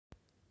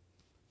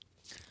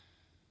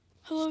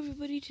Hello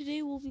everybody,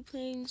 today we'll be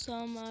playing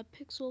some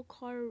Pixel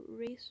Car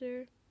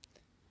Racer,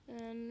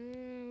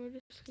 and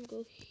we're just gonna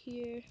go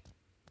here.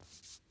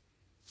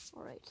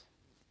 Alright,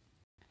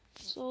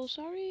 so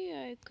sorry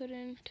I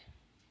couldn't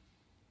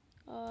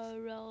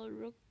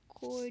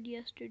record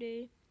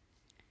yesterday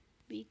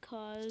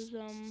because,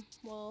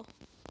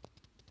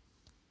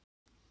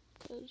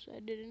 because I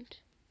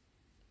didn't,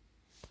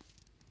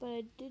 but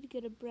I did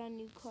get a brand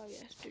new car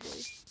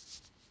yesterday.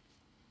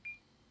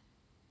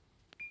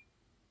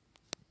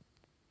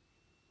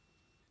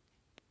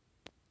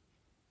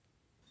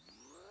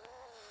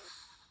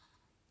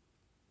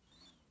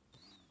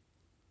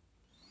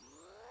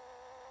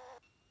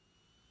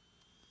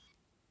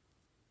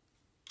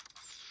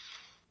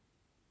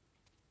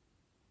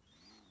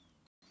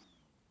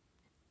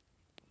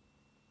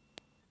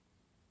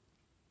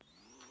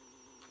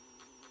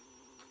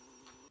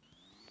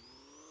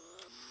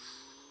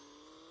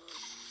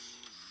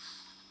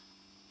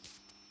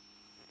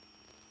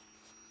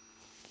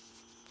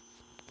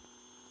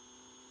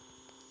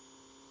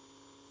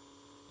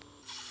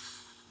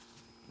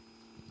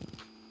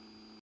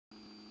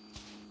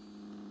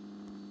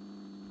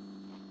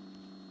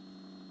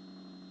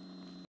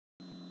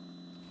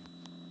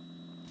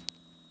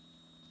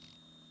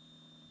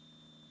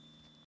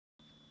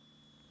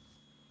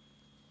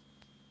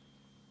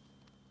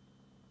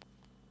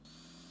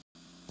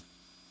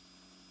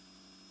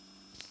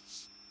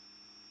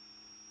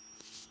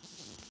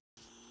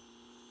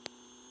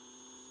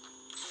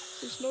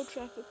 There's no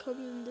traffic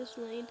coming in this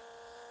lane.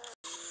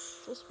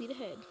 Full speed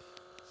ahead.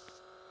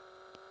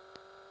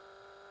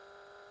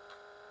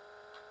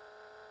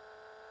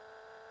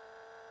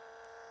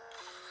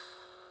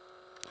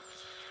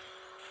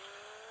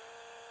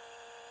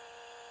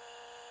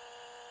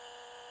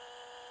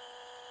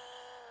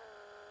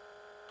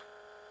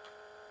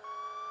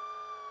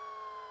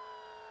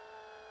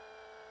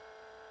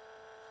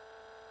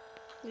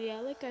 Yeah,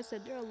 like I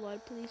said, there are a lot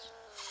of police.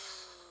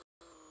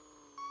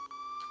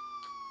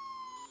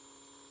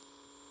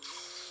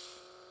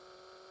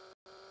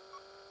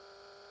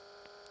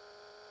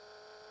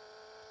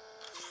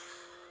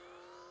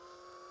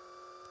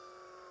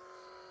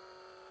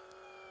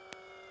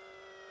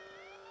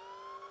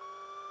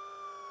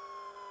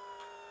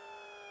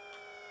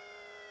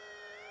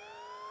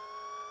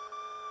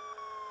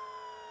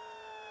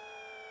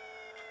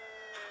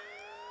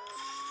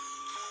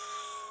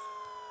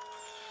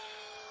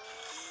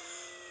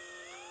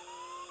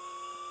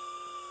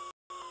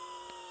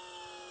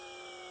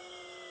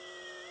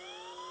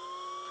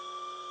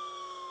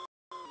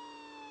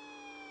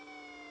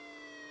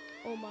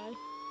 Oh my.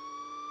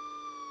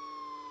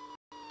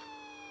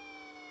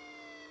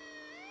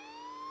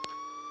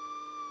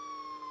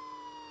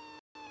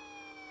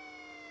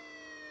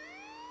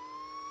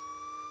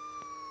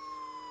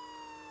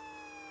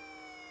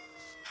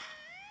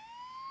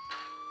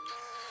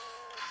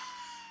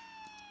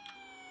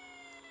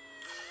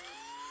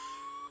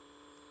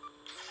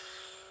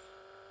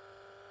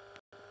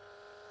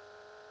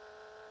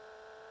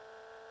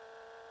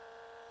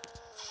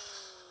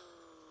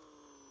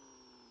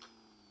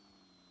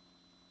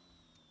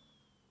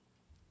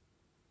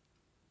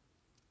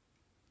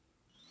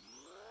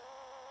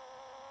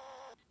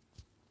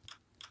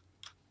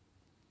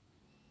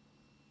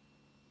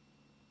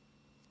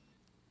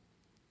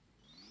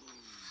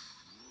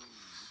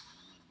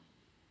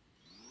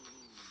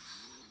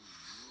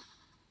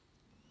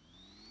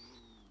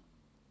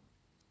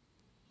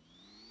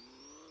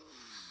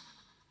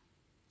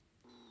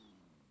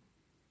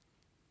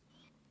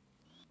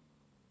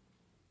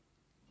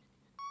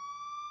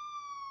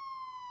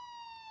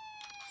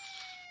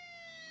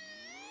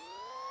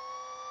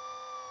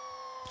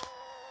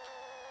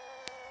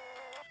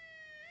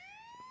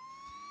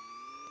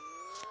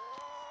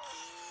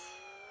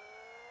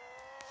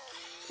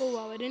 Oh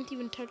wow, I didn't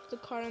even touch the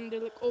car and they're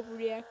like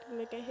overreacting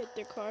like I hit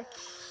their car.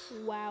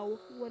 Wow,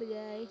 what a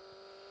guy.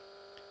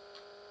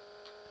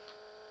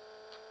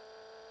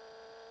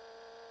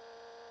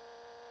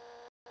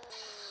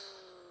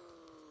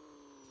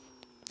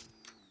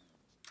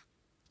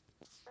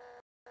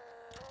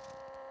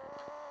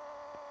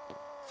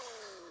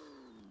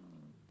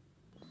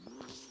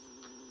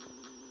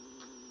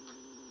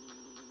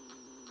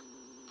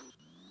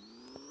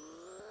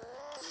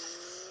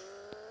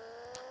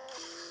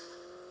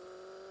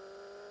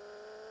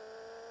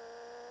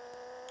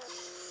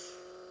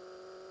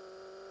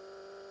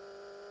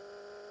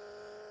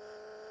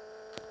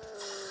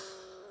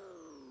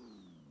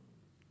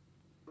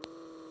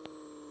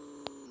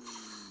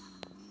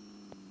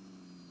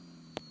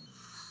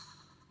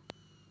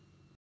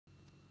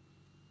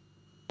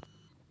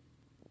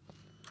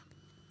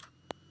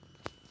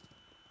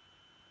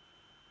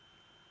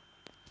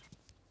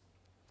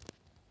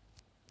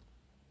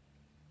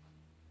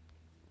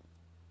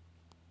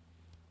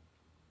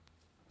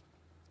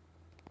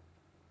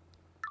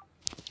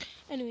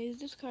 Anyways,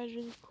 this car is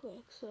really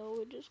quick, so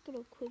we're just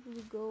gonna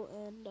quickly go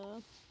and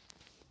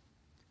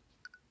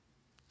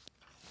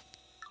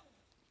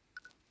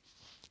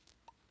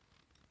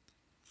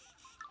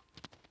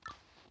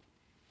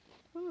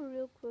I'm gonna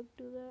real quick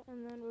do that,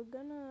 and then we're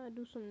gonna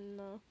do some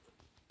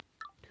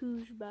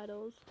Touge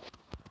battles.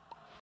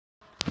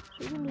 So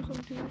we can do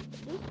some Touge.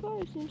 This guy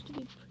seems to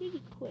be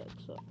pretty quick,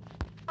 so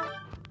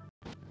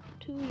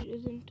Touge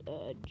isn't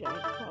a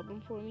giant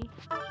problem for me.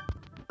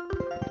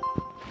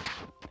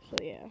 So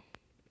yeah,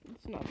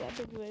 it's not that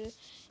big of an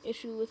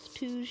issue with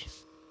Touge.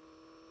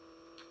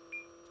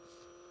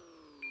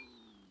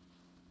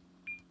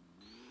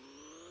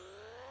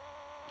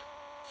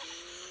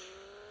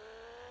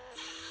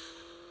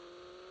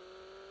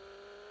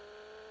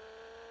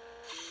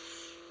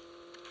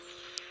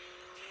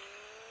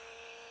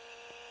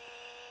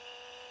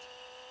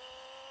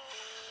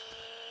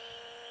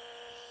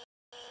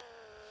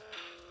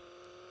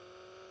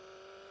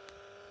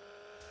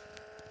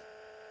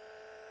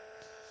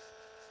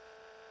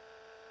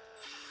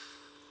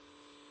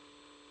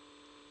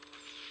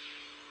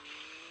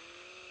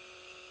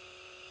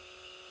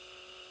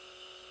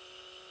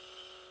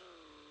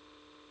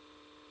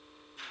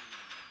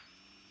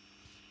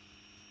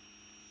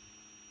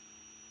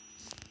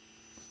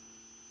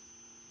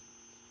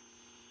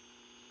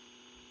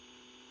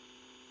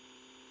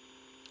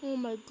 Oh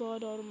my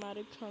god,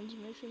 automatic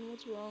transmission,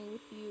 what's wrong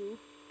with you?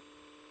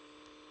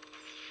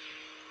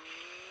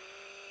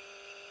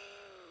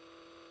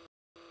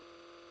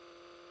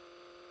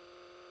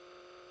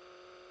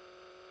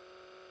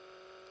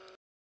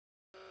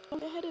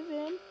 Ahead of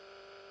him.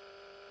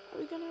 Are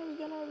we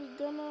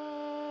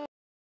gonna?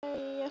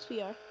 Yes,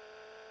 we are.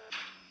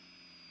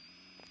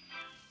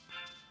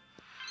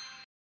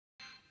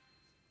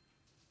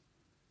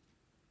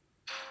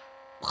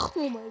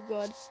 Oh my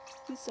god,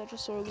 he's such a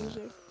sore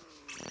loser.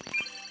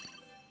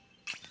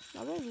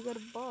 Alright, we got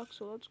a box,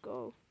 so let's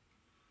go.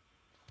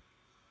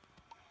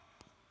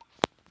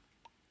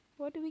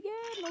 What do we get?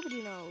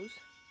 Nobody knows.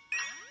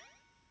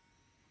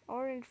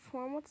 Orange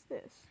form, what's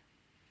this?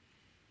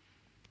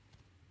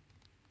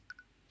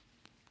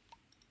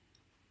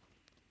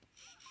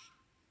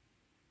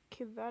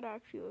 Okay, that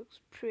actually looks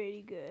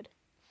pretty good.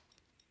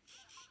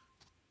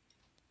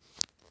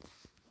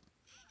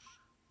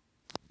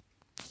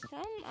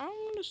 I'm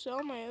gonna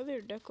sell my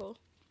other deco.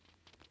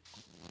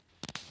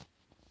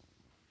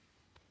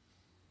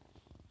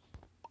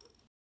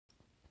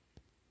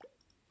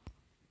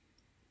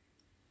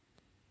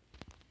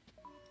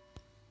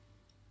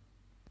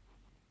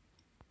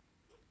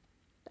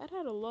 That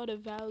had a lot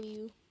of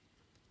value.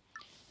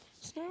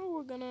 So now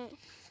we're gonna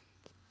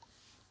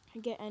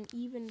get an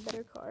even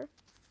better car.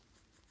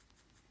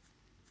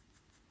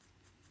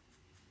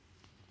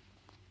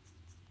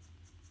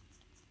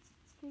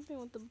 Something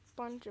with a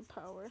bunch of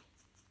power.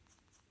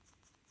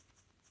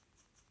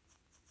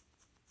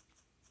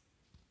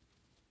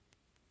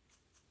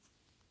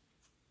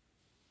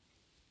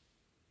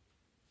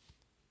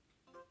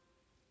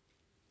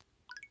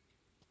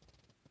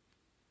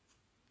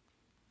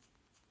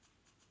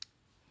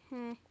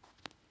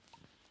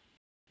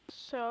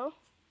 So,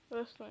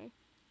 this thing.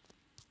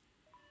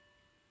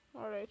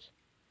 Alright.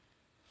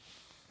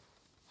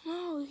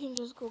 Now we can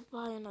just go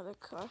buy another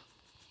car.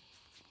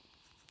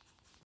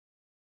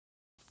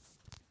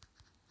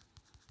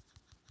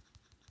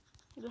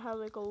 It have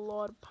like a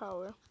lot of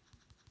power.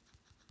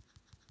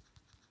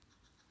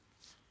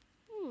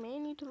 You may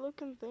need to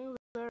look in things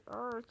that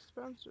are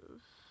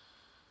expensive.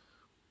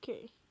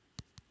 Okay.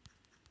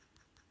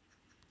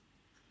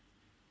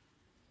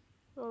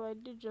 Well, I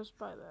did just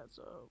buy that,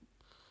 so.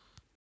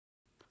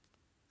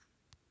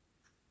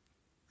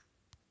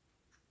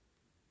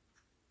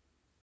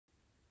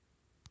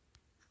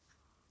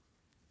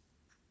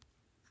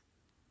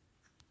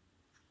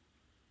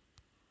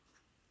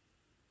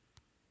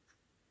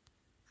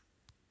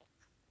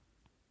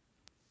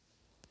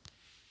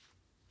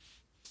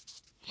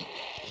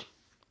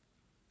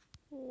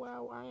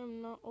 Wow, I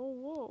am not. Oh,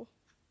 whoa.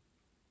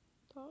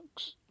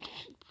 Dogs.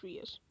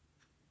 Prius.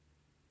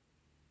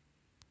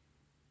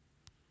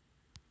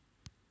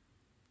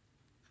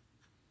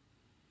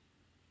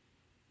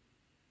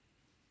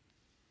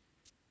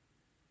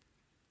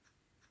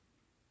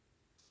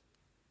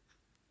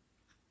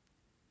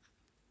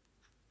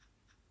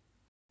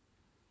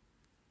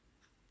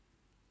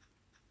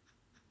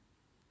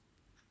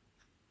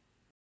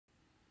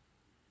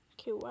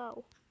 Okay,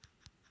 wow.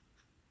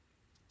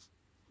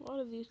 A lot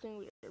of these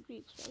things are pretty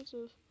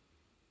expensive.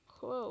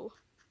 Whoa.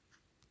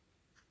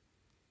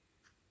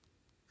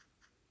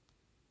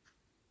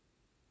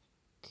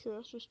 Okay,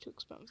 that's just too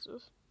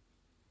expensive.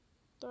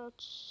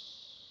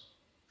 That's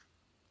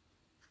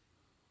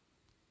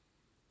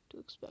too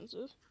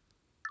expensive.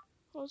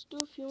 Let's do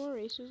a few more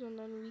races and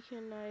then we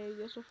can, I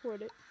guess,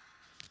 afford it.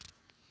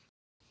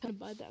 I'm gonna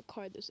buy that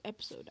car this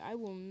episode. I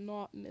will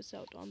not miss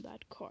out on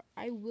that car.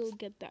 I will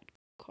get that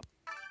car.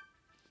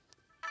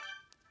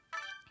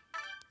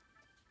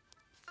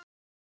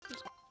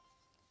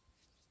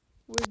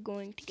 We're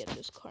going to get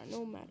this car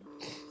no matter.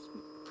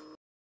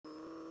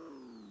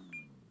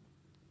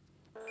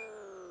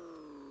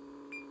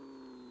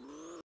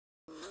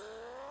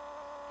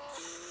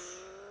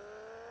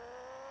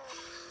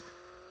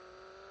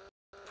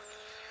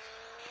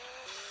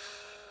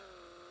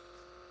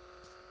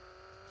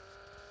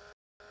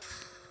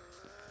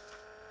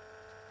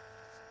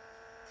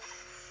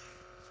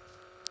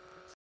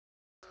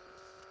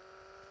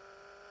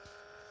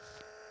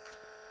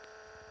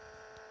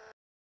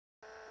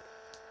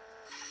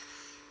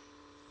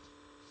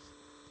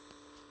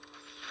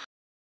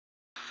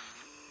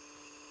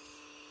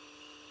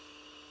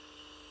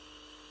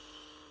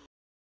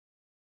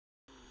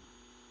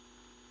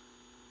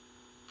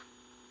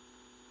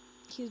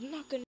 He's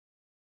not gonna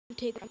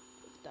take it.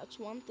 That's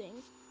one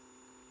thing.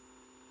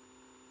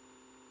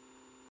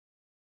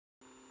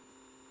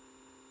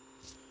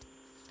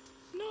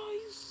 No,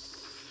 you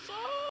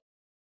suck.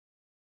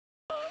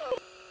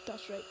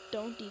 That's right.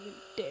 Don't even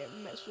dare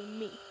mess with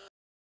me.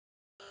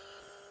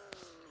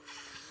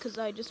 Cause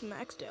I just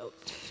maxed out.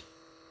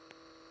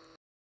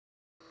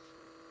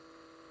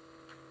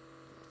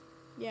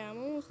 Yeah, I'm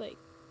almost like,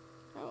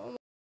 I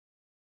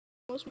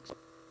almost maxed out.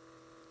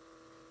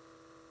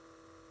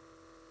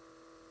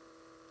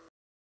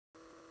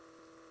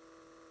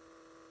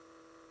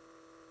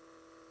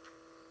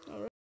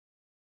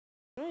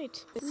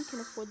 Alright, we can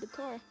afford the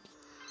car.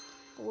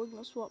 But we're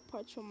gonna swap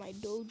parts from my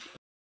Doge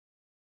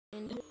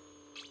into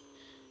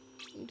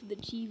the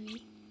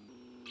CHEVY.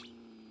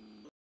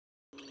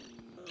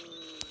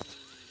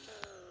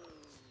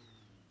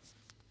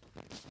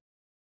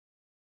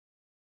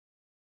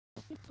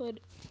 But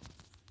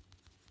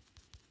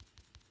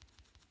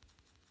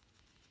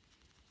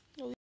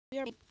no, we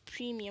are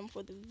premium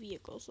for the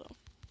vehicle, so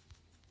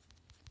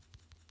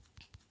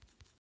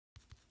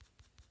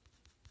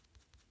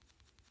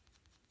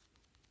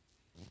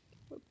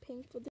we're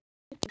paying for the.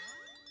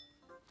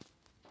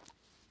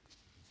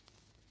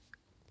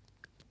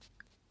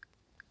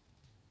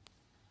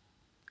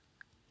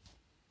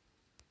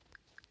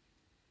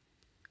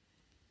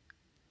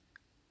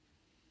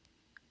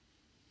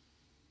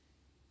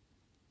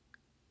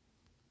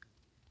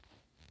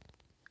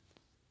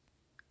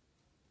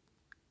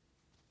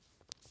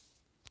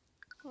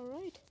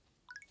 Alright.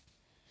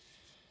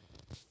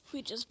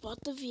 We just bought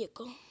the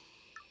vehicle.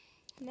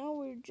 Now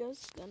we're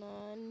just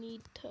gonna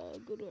need to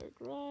go to our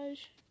garage,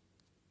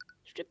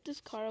 strip this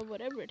car of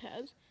whatever it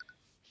has,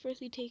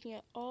 firstly taking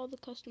out all the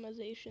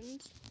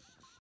customizations.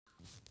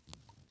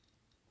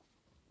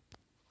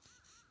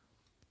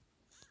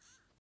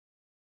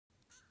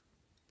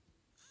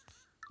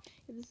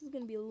 This is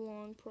gonna be a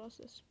long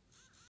process.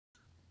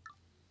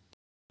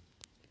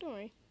 Don't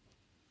worry.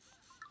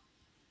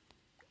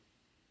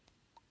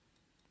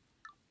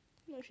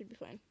 No, it should be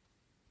fine.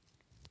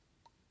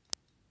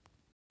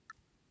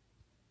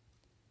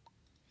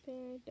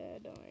 Don't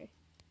worry.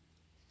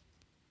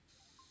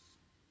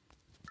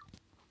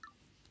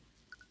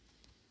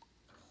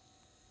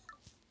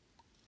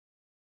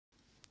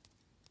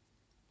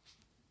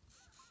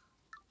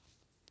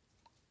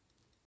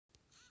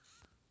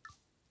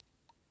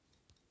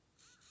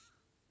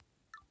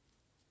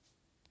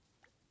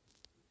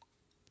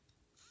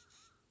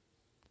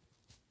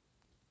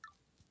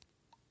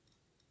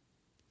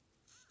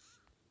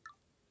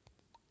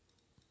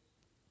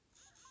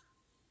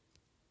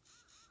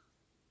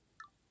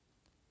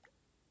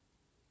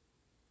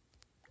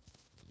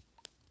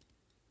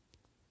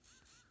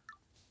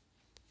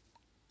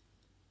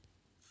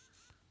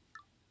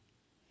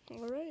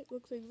 Alright,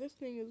 looks like this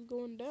thing is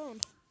going down.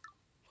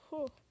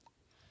 Oh,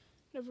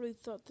 never really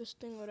thought this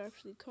thing would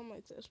actually come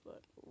like this,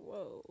 but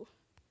whoa.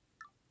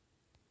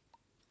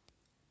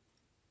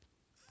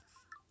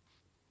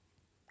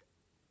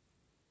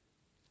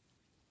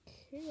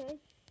 Okay, I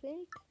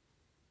think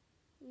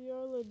we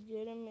are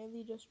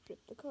legitimately just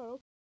stripped the car.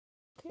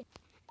 Okay,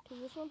 to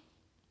this one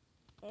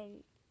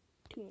and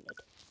tune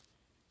it.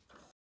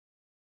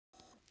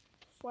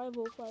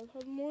 505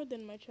 have more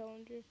than my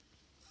Challenger.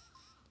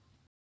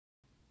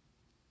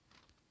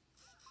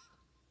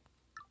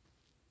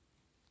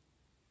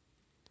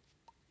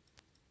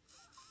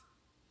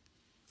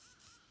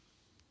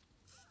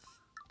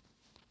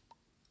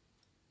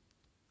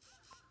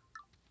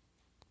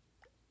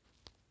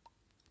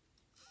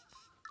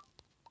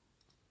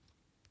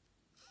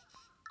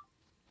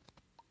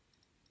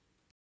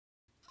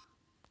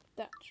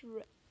 That's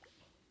right.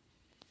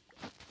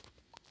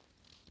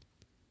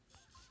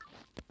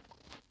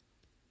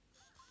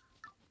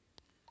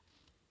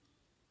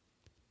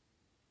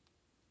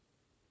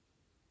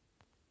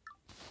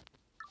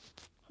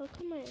 How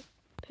come my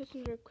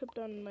pistons are equipped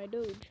on my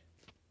Doge?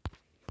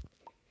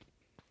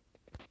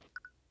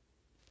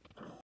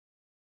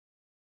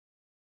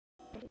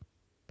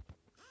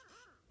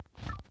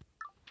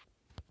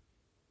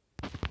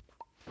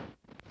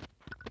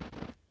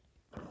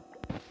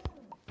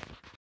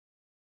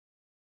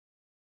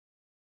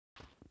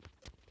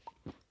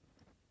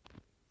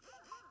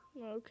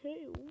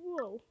 Okay,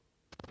 whoa.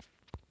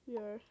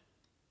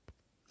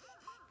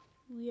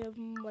 We have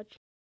much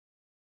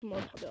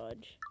more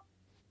Doge.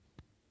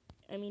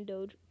 I mean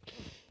Doge.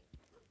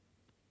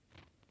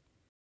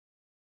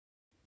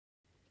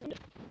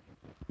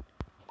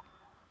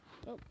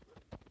 Oh.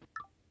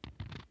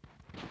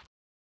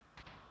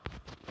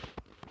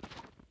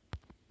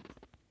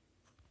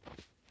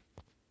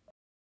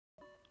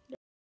 There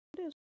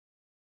it is.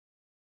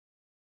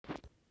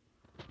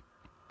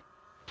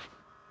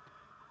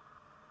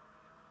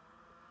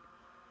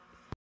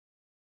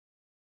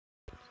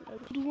 So I'll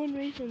do one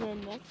race and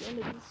then that's the end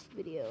of this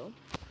video.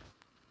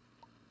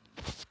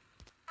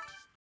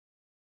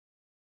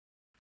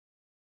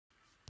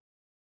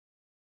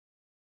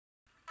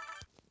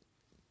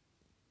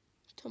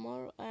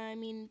 Tomorrow, I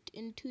mean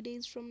in 2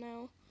 days from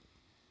now,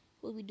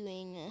 we'll be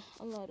doing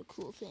a lot of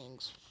cool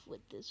things with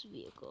this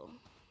vehicle.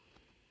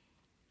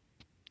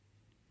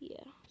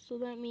 Yeah, so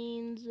that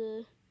means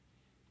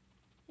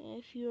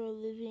if you are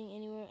living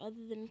anywhere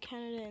other than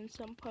Canada and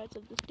some parts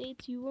of the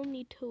States, you will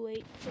need to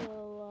wait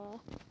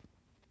till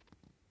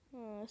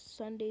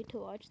Sunday to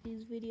watch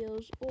these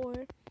videos,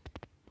 or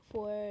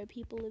for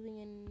people living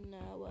in,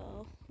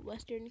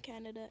 Western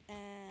Canada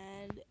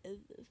and a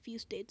few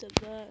states of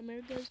the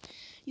Americas,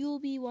 you will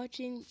be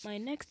watching my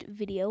next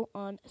video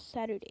on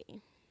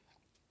Saturday.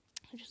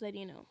 Just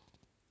letting you know.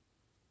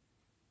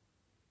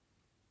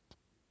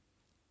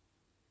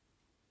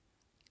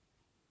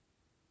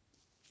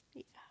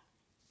 Yeah.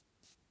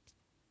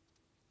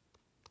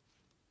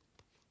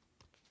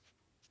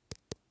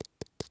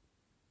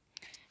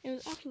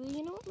 Anyways, actually,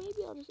 you know what?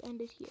 Maybe I'll just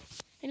end it here.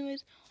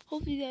 Anyways,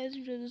 hope you guys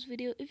enjoyed this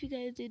video. If you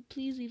guys did,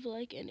 please leave a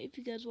like. And if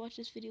you guys watched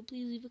this video,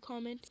 please leave a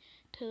comment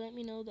to let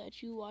me know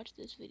that you watched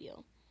this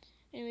video.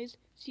 Anyways,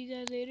 see you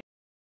guys later.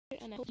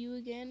 And I hope you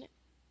again